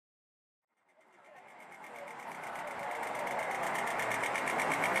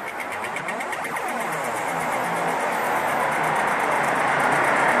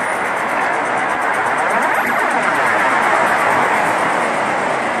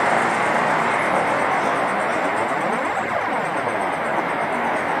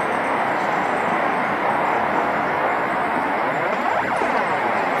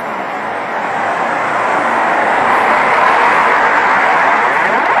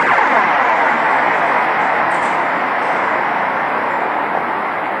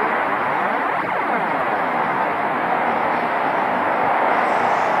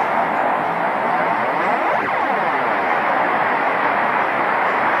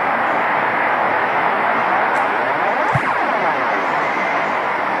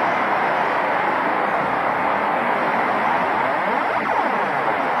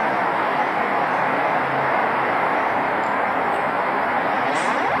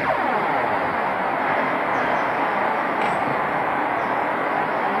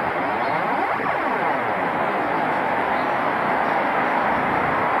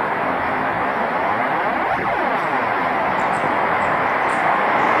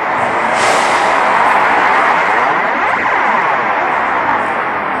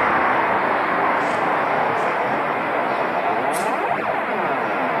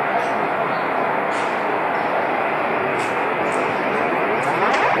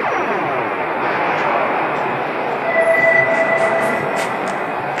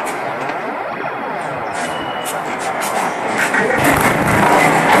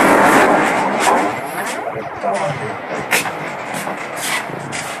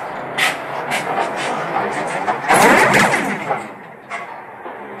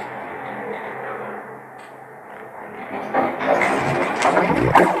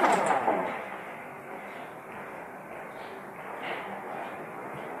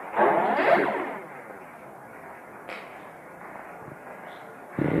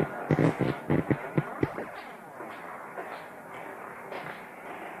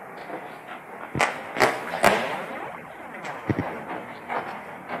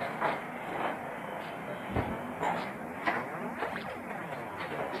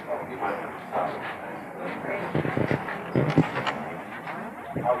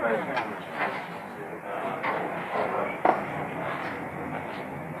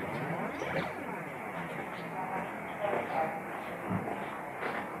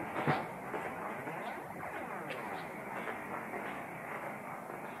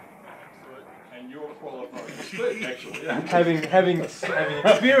actually. having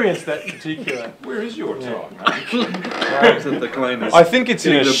experienced that particular. Where is your tie? The cleaners. I think it's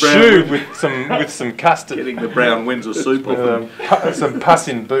in a shoe with some custard. Getting the brown Windsor soup off. Some pus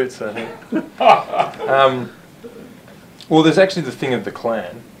in boots, I think. Well, there's actually the thing of the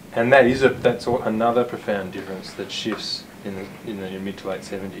clan, and that's another profound difference that shifts in the mid to late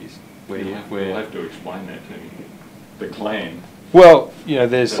 70s. You'll have to explain that to me. The clan. Well,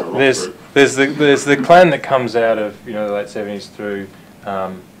 there's the clan that comes out of the late 70s through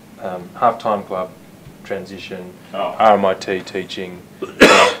half-time club transition, RMIT teaching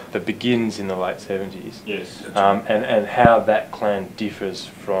that begins in the late 70s. Yes. And how that clan differs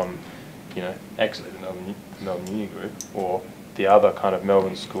from actually the Melbourne Uni Group or the other kind of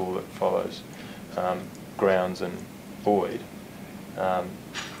Melbourne school that follows Grounds and Boyd.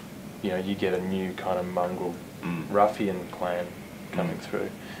 You get a new kind of mongrel ruffian clan coming through,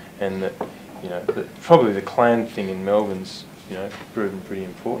 and that probably the clan thing in Melbourne's proven pretty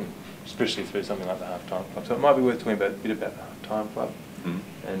important, especially through something like the half-time club. So it might be worth talking a bit about the half-time club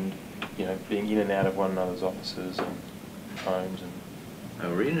and being in and out of one another's offices and homes and.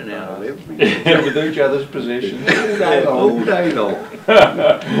 We're in and out of everything. With each other's possessions. All day long.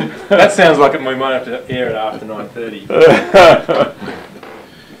 That sounds like we might have to air it after 9:30.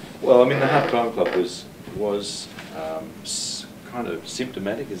 Well, I mean, the half-time club was kind of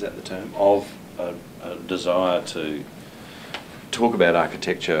symptomatic, is that the term, of a desire to talk about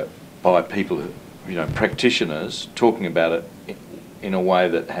architecture by people who, practitioners talking about it in a way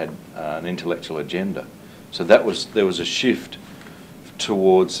that had an intellectual agenda. So there was a shift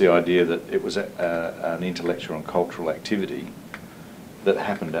towards the idea that it was an intellectual and cultural activity that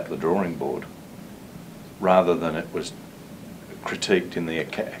happened at the drawing board, rather than it was critiqued in the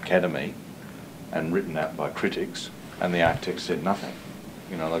academy and written out by critics, and the architect said nothing.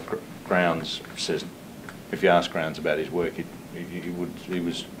 Like Grounds says, if you ask Grounds about his work, he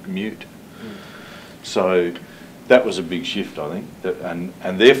was mute. So that was a big shift, I think,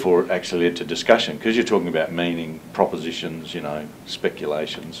 and therefore it actually led to discussion, because you're talking about meaning, propositions,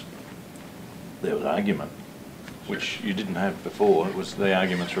 speculations. There was argument, which you didn't have before. It was the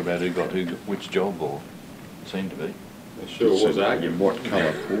arguments were about who got which job, or seemed to be. It sure was argument. What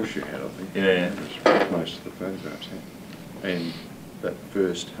colour course you had, I think. Yeah. Was most of the photographs had. And that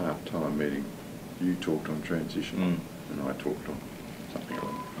first half-time meeting, you talked on transition, and I talked on something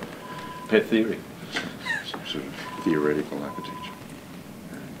on Pet theory. Some sort of theoretical architecture.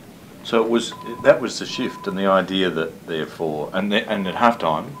 So that was the shift, and the idea that therefore, and at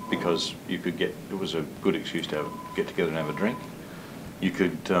half-time, because it was a good excuse to get together and have a drink. You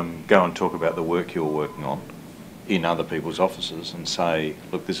could go and talk about the work you were working on in other people's offices and say,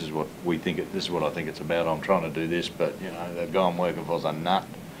 look, this is what we think. This is what I think it's about. I'm trying to do this, but the guy I'm working for is a nut.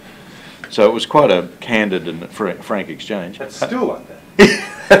 So it was quite a candid and frank exchange. It's still like that.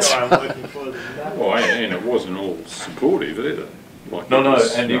 That's I'm working for the nut. Well, and it wasn't all supportive either. No,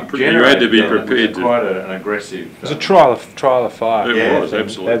 and you had to be prepared to. Quite an aggressive. It was a trial of fire. It was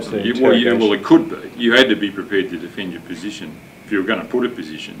absolutely. Well, it could be. You had to be prepared to defend your position. If you were going to put a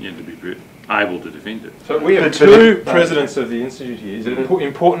position, you had to be able to defend it. So we have two presidents of the institute here. Is it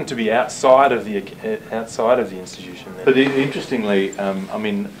important to be outside of the institution then? But interestingly,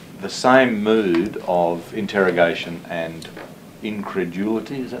 the same mood of interrogation and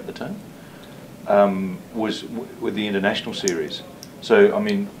incredulity, is that the term, was with the international series. So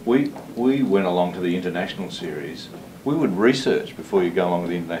we went along to the international series. We would research before you go along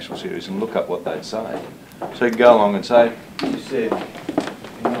with the international series and look up what they'd say. So you go along and say, you said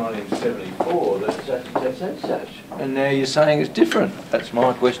in 1974 that such, and now you're saying it's different. That's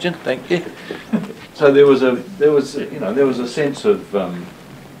my question. Thank you. So there was a sense of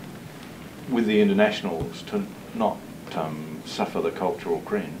with the internationals to not suffer the cultural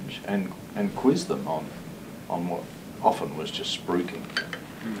cringe and quiz them on what often was just spruiking,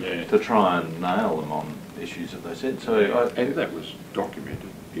 to try and nail them on issues that they said. So and that was documented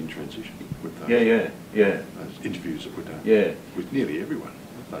in transition with those, those interviews that were done with nearly everyone.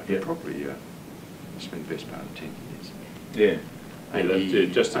 They probably spent the best part of 10 years.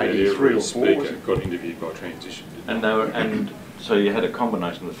 Just about every speaker got interviewed by transition. And so you had a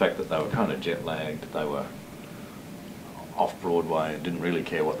combination of the fact that they were kind of jet lagged, they were off Broadway, didn't really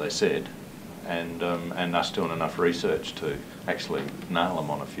care what they said, and us doing enough research to actually nail them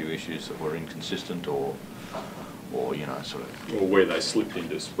on a few issues that were inconsistent or sort of... Or where they slipped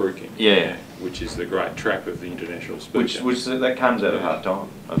into spruiking. Yeah. Which is the great trap of the international speaker. Which that comes out of half-time.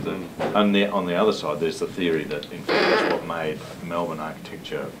 On the other side, there's the theory that, in fact, that's what made Melbourne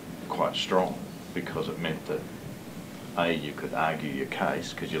architecture quite strong, because it meant that, A, you could argue your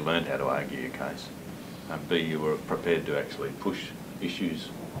case, because you learned how to argue your case, and B, you were prepared to actually push issues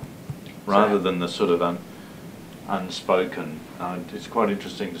rather than the sort of unspoken. It's quite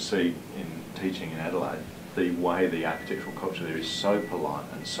interesting to see in teaching in Adelaide the way the architectural culture there is so polite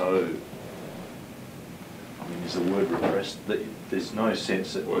and so, I mean, is the word repressed? That there's no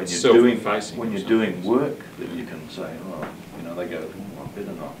sense that when you're doing work that you can say, oh, you know, they go, oh, I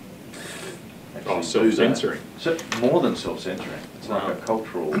better not. Self-censoring. So, more than self-censoring. It's like a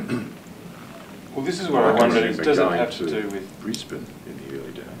cultural. Well, this is what I wonder. Does it have to do with Brisbane in the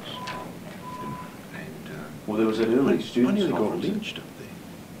early days? Well, there was an early student. I nearly got lynched up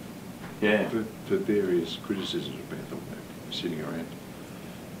there. Yeah. For various criticisms about them sitting around.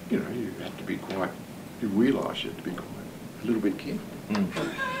 You know, you had to be quite. You realise you had to be quite a little bit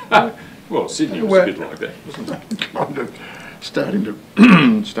careful. Well, Sydney was a bit like that, wasn't it? Kind of starting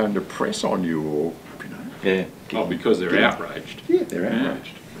to press on you, or you know. Yeah. Oh, because they're outraged. Yeah, they're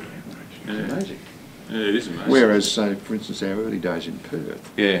outraged. Yeah. It's amazing. Yeah, it is amazing. Whereas, say, for instance, our early days in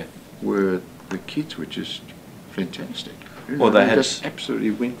Perth, Yeah. were the kids were just fantastic. You Well, know, they had just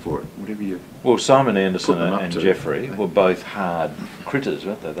absolutely went for it. Whatever you. Well, Simon Anderson Put them up and to- Jeffrey were both hard critters,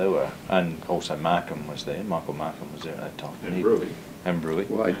 weren't they? They were, and also Markham was there. Michael Markham was there at that time. And Brewy. And Brewy.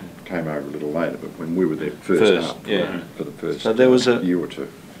 Well, they came over a little later, but when we were there first up, yeah. for the first So there was a year or two.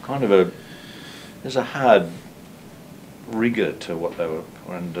 kind of there's a hard rigour to what they were,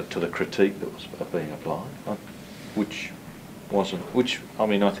 and to the critique that was being applied, which I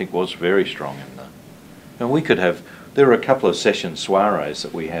mean, I think was very strong in the. And we could have. There were a couple of session soirees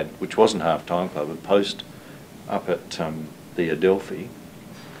that we had, which wasn't half-time club, but post up at the Adelphi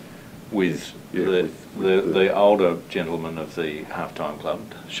with the older gentlemen of the half-time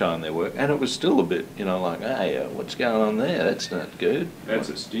club showing their work, and it was still a bit, you know, like, hey, what's going on there? That's not good. That's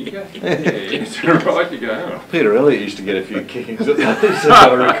a stinker. Yeah, it's right to go. Peter Elliott used to get a few kickings at those, as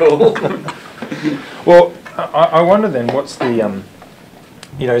I recall. Well, I wonder then, what's the,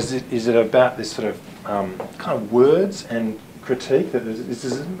 you know, is it about this sort of kind of words and critique that is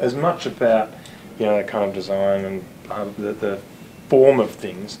as much about, you know, kind of design and the form of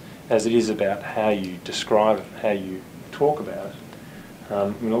things as it is about how you describe it, how you talk about it. I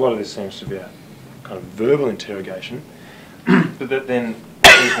mean, a lot of this seems to be a kind of verbal interrogation, but then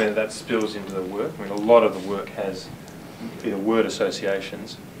that spills into the work. I mean, a lot of the work has either word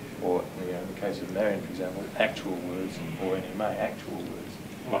associations or, you know, in the case of Marion, for example, actual words, or NMA, actual words.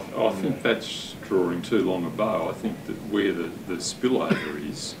 I think that's drawing too long a bow. I think that where the spillover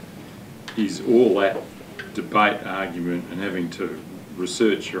is all that debate, argument, and having to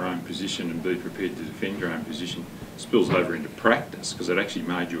research your own position and be prepared to defend your own position spills over into practice, because it actually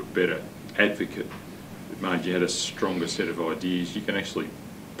made you a better advocate. It made you had a stronger set of ideas. You can actually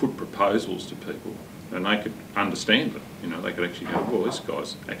put proposals to people and they could understand them. You know, they could actually go, well, this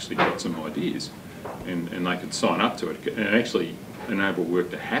guy's actually got some ideas, and they could sign up to it and actually enable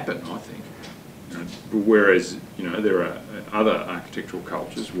work to happen, I think. You know, whereas, you know, there are other architectural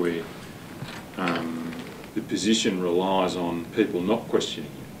cultures where the position relies on people not questioning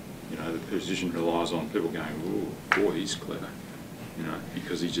you. You know, the position relies on people going, oh, boy, he's clever. You know,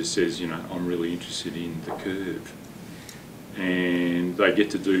 because he just says, you know, I'm really interested in the curve. And they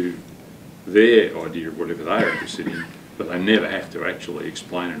get to do their idea of whatever they're interested in, but they never have to actually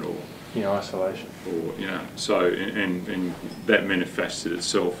explain it all. In isolation. Or, you know, so, and that manifested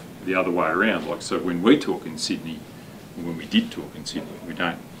itself the other way around. Like, so when we talk in Sydney, when we did talk in Sydney, we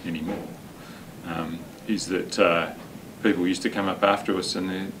don't anymore, is that people used to come up after us and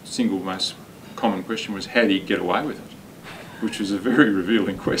the single most common question was, how do you get away with it? Which was a very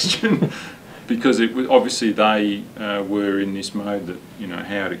revealing question, because it was, obviously they were in this mode that, you know,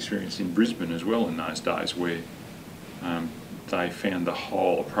 Howard experienced in Brisbane as well in those days, where they found the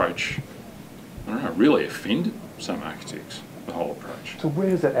whole approach, I don't know, really offended some architects, the whole approach. So where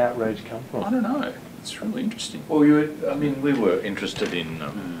does that outrage come from? I don't know. It's really interesting. Well, I mean, we were interested in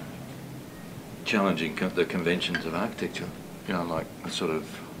challenging the conventions of architecture, you know, like the sort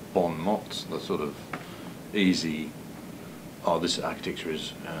of bon mots, the sort of easy, oh, this architecture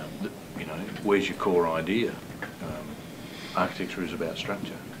is, you know, where's your core idea? Architecture is about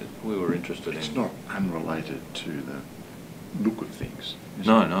structure. We were interested It's in... not unrelated to the look of things.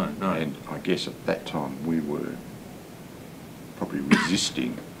 No, it? no, no. And I guess at that time we were probably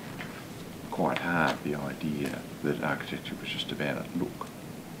resisting quite hard the idea that architecture was just about a look,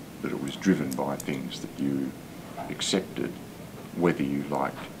 that it was driven by things that you accepted whether you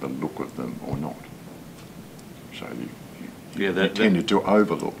liked the look of them or not. So you tended to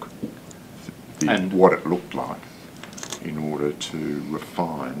overlook what it looked like in order to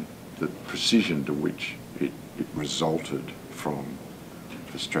refine the precision to which it resulted from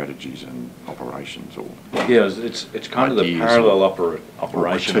the strategies and operations or Yeah, it's kind of the ideas parallel or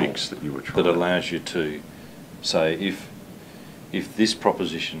operational critiques that you were trying that allows you to say if this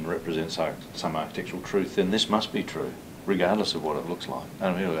proposition represents some architectural truth, then this must be true, regardless of what it looks like.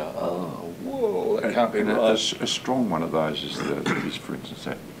 And people go, oh, whoa, that can't be and right. a strong one of those is for instance,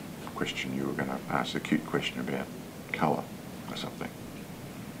 that question you were going to ask, the cute question about colour or something.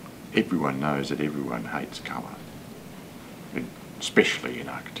 Everyone knows that everyone hates colour, especially in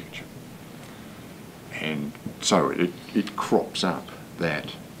architecture. And so it crops up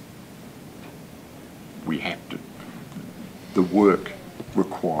that we have to, the work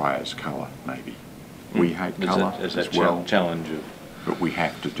requires colour, maybe. We hate colour as well, challenge of, but we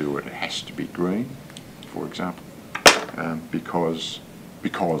have to do it. It has to be green, for example, because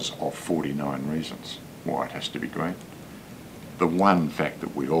of 49 reasons why it has to be green. The one fact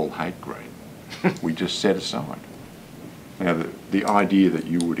that we all hate green, we just set aside. Now, the idea that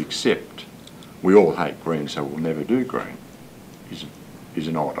you would accept, we all hate green, so we'll never do green, is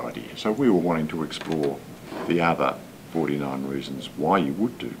an odd idea. So we were wanting to explore the other 49 reasons why you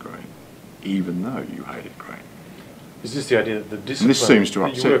would do green, even though you hated green. Is this the idea that the discipline, this seems to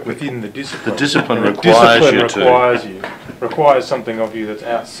that upset you work people. within the discipline? The discipline and requires something of you that's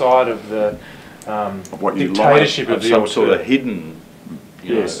outside of the what you dictatorship of of the some alternative. sort of hidden,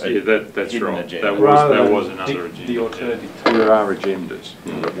 Yes, that's hidden right. agenda. That was another agenda. The alternative. There are agendas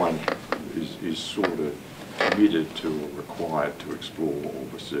that one is sort of committed to or required to explore or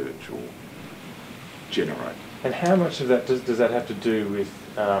research or generate. And how much of that does that have to do with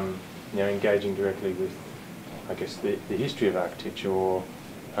engaging directly with, I guess, the history of architecture or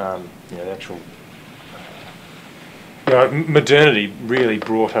the actual. Modernity really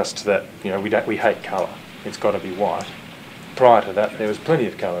brought us to that. We hate colour. It's got to be white. Prior to that, there was plenty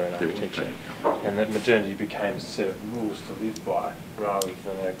of colour in architecture, and that modernity became a set of rules to live by, rather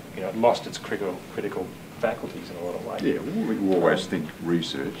than it lost its critical faculties in a lot of ways. Yeah, we always think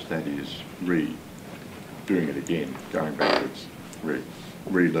research, that is doing it again, going backwards,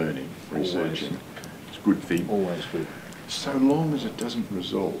 relearning, researching. It's a good thing. Always good. So long as it doesn't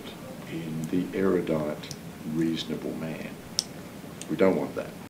result in the erudite, reasonable man. We don't want that.